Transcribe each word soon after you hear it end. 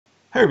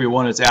Hey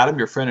everyone, it's Adam,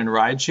 your friend in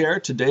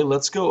rideshare. Today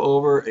let's go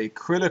over a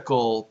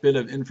critical bit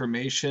of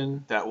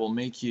information that will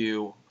make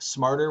you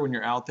smarter when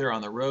you're out there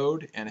on the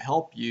road and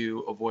help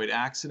you avoid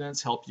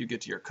accidents, help you get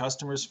to your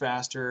customers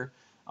faster,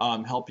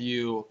 help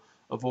you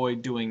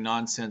avoid doing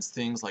nonsense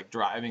things like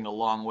driving a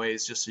long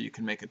ways just so you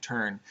can make a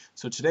turn.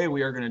 So today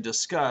we are going to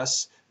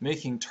discuss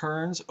making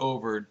turns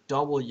over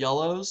double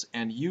yellows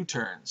and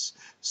U-turns.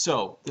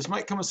 So this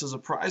might come as a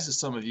surprise to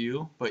some of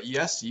you, but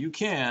yes, you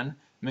can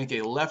make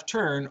a left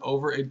turn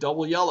over a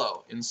double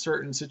yellow in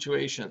certain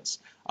situations.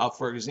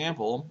 For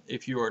example,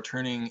 if you are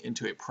turning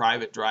into a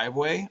private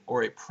driveway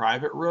or a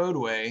private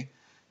roadway,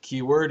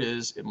 keyword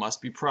is it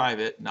must be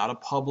private, not a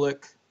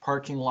public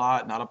parking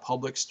lot, not a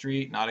public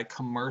street, not a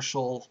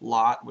commercial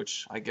lot,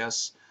 which I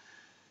guess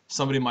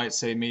somebody might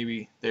say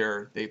maybe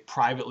they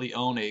privately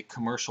own a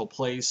commercial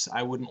place.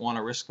 I wouldn't want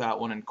to risk that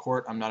one in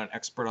court. I'm not an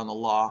expert on the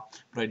law,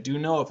 but I do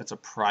know if it's a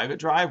private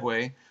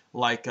driveway,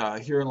 like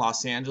here in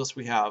Los Angeles,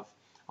 we have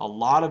a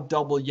lot of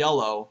double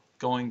yellow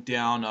going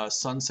down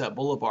Sunset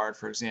Boulevard,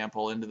 for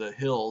example, into the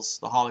hills,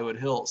 the Hollywood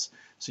Hills.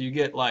 So you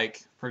get,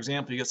 like, for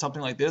example, you get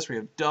something like this where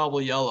you have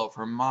double yellow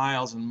for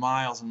miles and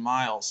miles and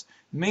miles,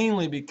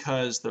 mainly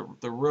because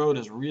the road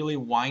is really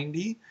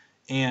windy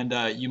and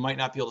you might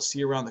not be able to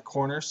see around the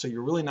corner, so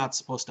you're really not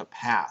supposed to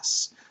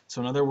pass. So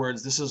in other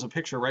words, this is a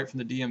picture right from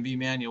the DMV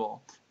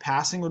manual.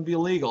 Passing would be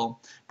illegal,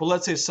 but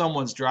let's say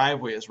someone's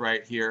driveway is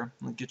right here.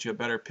 I'll get you a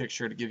better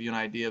picture to give you an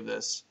idea of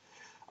this.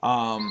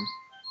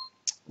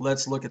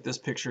 Let's look at this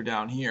picture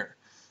down here.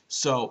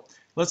 So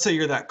let's say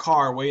you're that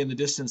car way in the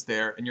distance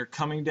there and you're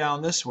coming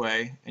down this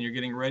way and you're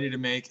getting ready to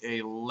make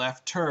a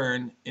left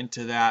turn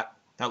into that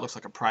looks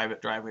like a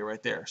private driveway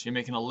right there. So you're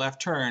making a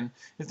left turn.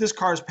 If this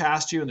car's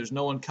past you and there's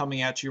no one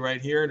coming at you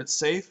right here and it's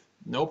safe,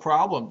 no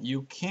problem.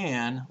 You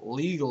can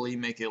legally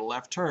make a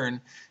left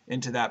turn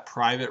into that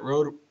private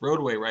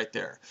roadway right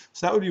there.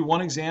 So that would be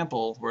one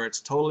example where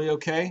it's totally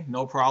okay,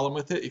 no problem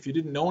with it. If you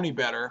didn't know any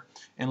better,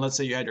 and let's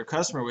say you had your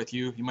customer with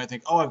you, you might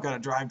think, oh, I've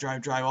got to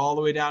drive all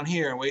the way down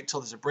here and wait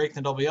until there's a break in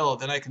the double yellow,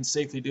 then I can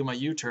safely do my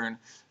U-turn.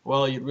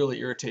 Well, you'd really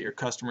irritate your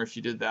customer if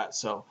you did that.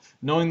 So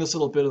knowing this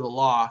little bit of the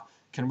law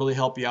can really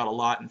help you out a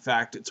lot. In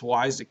fact, it's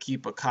wise to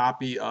keep a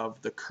copy of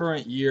the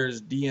current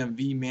year's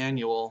DMV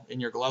manual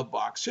in your glove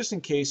box, just in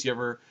case you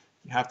ever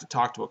have to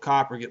talk to a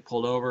cop or get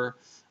pulled over.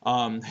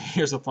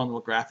 Here's a fun little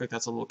graphic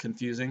that's a little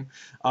confusing.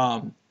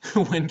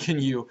 When can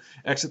you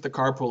exit the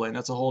carpool lane?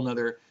 That's a whole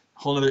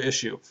nother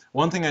issue.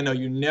 One thing I know,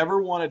 you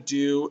never want to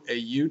do a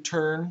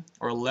U-turn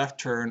or a left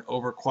turn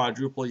over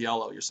quadruple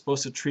yellow. You're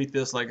supposed to treat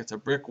this like it's a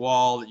brick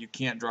wall that you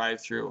can't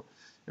drive through.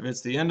 If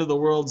it's the end of the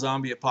world,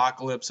 zombie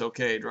apocalypse,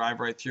 okay, drive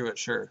right through it,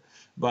 sure.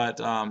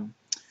 But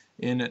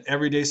in an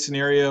everyday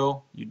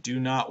scenario, you do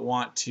not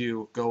want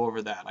to go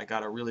over that. I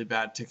got a really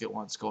bad ticket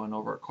once going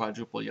over a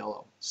quadruple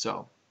yellow.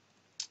 So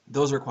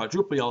those are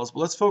quadruple yellows,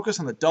 but let's focus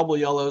on the double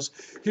yellows.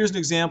 Here's an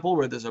example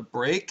where there's a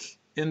break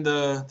in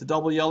the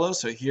double yellow,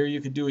 so here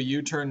you could do a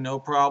U-turn, no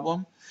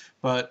problem.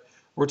 But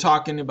we're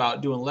talking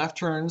about doing left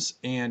turns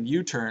and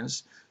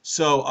U-turns.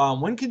 So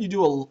when can you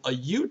do a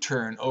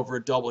U-turn over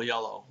a double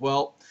yellow?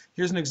 Well,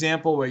 here's an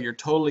example where you're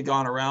totally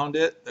gone around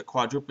it, the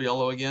quadruple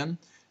yellow again.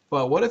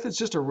 But what if it's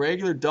just a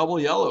regular double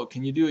yellow?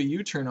 Can you do a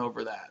U-turn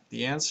over that?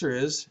 The answer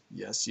is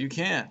yes, you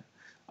can.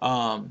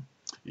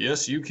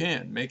 Yes, you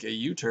can make a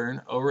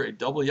U-turn over a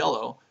double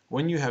yellow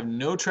when you have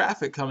no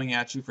traffic coming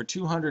at you for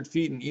 200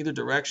 feet in either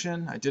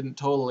direction. I didn't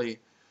totally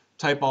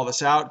type all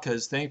this out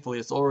because thankfully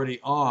it's already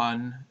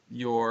on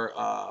your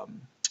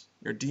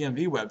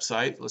DMV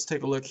website. Let's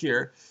take a look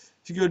here.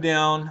 If you go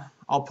down,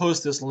 I'll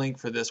post this link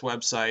for this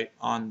website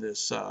on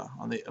this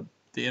on the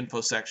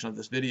info section of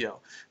this video.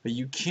 But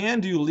you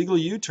can do legal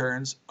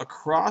U-turns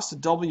across the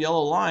double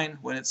yellow line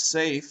when it's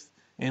safe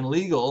and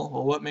legal.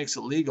 Well, what makes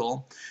it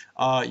legal?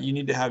 You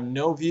need to have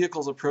no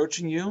vehicles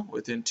approaching you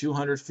within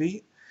 200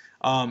 feet.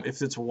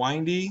 If it's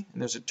windy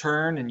and there's a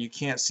turn and you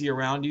can't see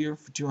around you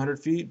for 200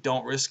 feet,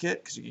 don't risk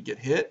it because you could get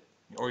hit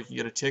or you can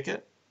get a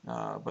ticket.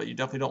 But you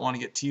definitely don't want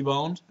to get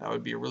T-boned. That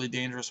would be a really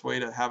dangerous way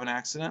to have an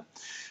accident.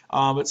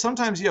 But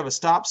sometimes you have a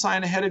stop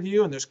sign ahead of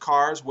you and there's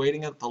cars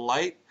waiting at the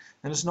light,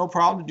 and it's no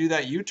problem to do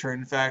that U-turn.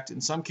 In fact,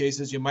 in some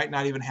cases you might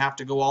not even have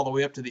to go all the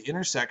way up to the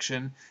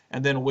intersection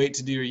and then wait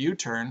to do your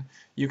U-turn.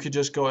 You could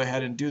just go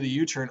ahead and do the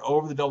U-turn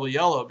over the double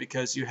yellow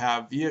because you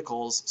have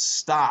vehicles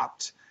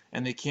stopped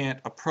and they can't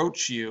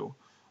approach you.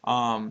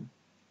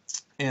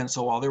 And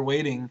so while they're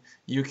waiting,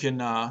 you can,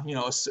 you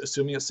know,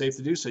 assuming it's safe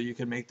to do so, you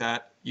can make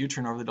that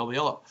U-turn over the double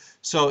yellow.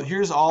 So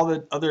here's all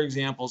the other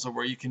examples of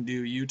where you can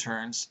do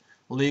U-turns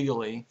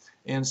legally.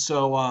 And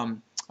so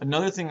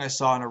another thing I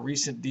saw in a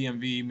recent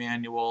DMV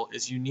manual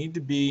is you need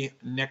to be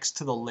next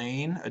to the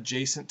lane,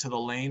 adjacent to the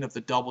lane of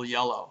the double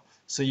yellow.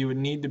 So you would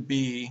need to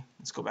be,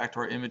 let's go back to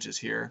our images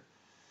here.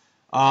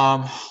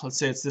 Let's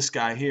say it's this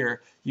guy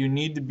here. You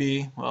need to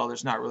be, well,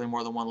 there's not really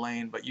more than one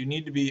lane, but you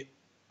need to be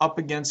up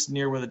against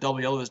near where the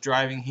double yellow is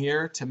driving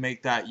here to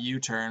make that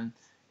U-turn.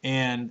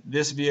 And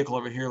this vehicle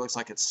over here looks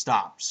like it's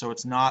stopped, so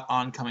it's not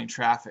oncoming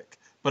traffic.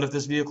 But if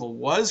this vehicle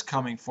was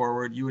coming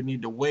forward, you would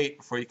need to wait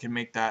before you can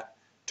make that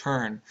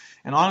turn.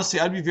 And honestly,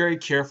 I'd be very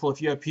careful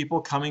if you have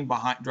people coming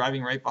behind,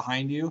 driving right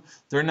behind you.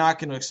 They're not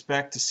going to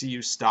expect to see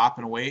you stop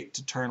and wait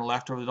to turn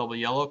left over the double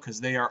yellow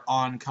because they are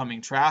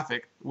oncoming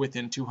traffic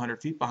within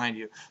 200 feet behind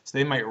you. So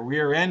they might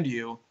rear end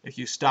you if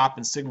you stop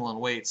and signal and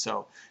wait.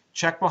 So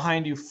check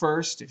behind you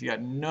first. If you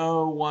got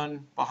no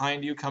one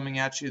behind you coming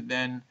at you,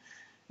 then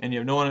and you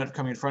have no one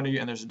coming in front of you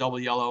and there's a double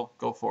yellow,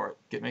 go for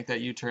it. Make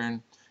that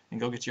U-turn and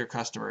go get to your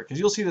customer. Because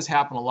you'll see this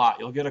happen a lot.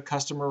 You'll get a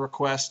customer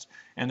request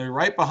and they're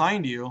right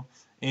behind you,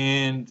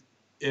 and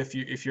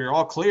if you're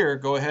all clear,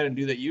 go ahead and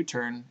do that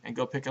U-turn and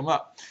go pick them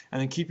up. And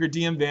then keep your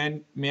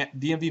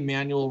DMV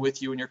manual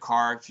with you in your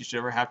car if you should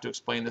ever have to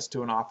explain this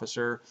to an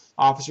officer.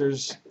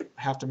 Officers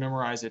have to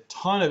memorize a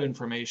ton of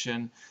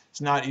information.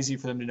 It's not easy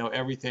for them to know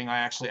everything. I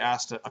actually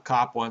asked a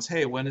cop once,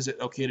 hey, when is it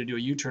okay to do a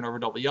U-turn over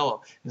double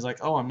yellow? He's like,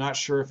 oh, I'm not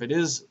sure if it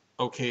is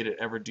okay to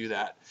ever do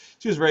that.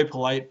 He was very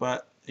polite,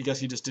 but I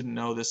guess he just didn't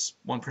know this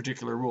one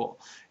particular rule.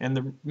 And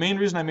the main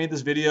reason I made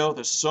this video,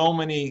 there's so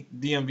many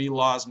DMV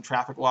laws and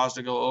traffic laws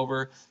to go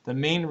over. The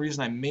main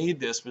reason I made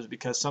this was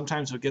because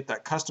sometimes you'll get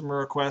that customer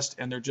request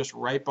and they're just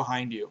right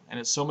behind you. And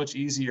it's so much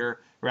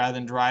easier rather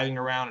than driving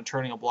around and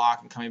turning a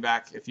block and coming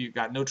back. If you've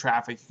got no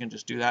traffic, you can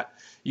just do that.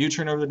 You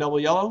turn over the double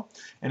yellow,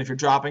 and if you're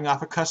dropping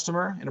off a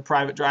customer in a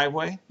private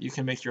driveway, you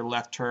can make your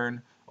left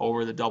turn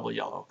over the double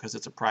yellow because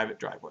it's a private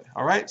driveway.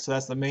 All right, so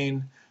that's the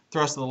main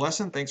thrust of the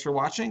lesson. Thanks for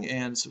watching,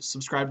 and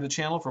subscribe to the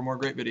channel for more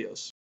great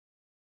videos.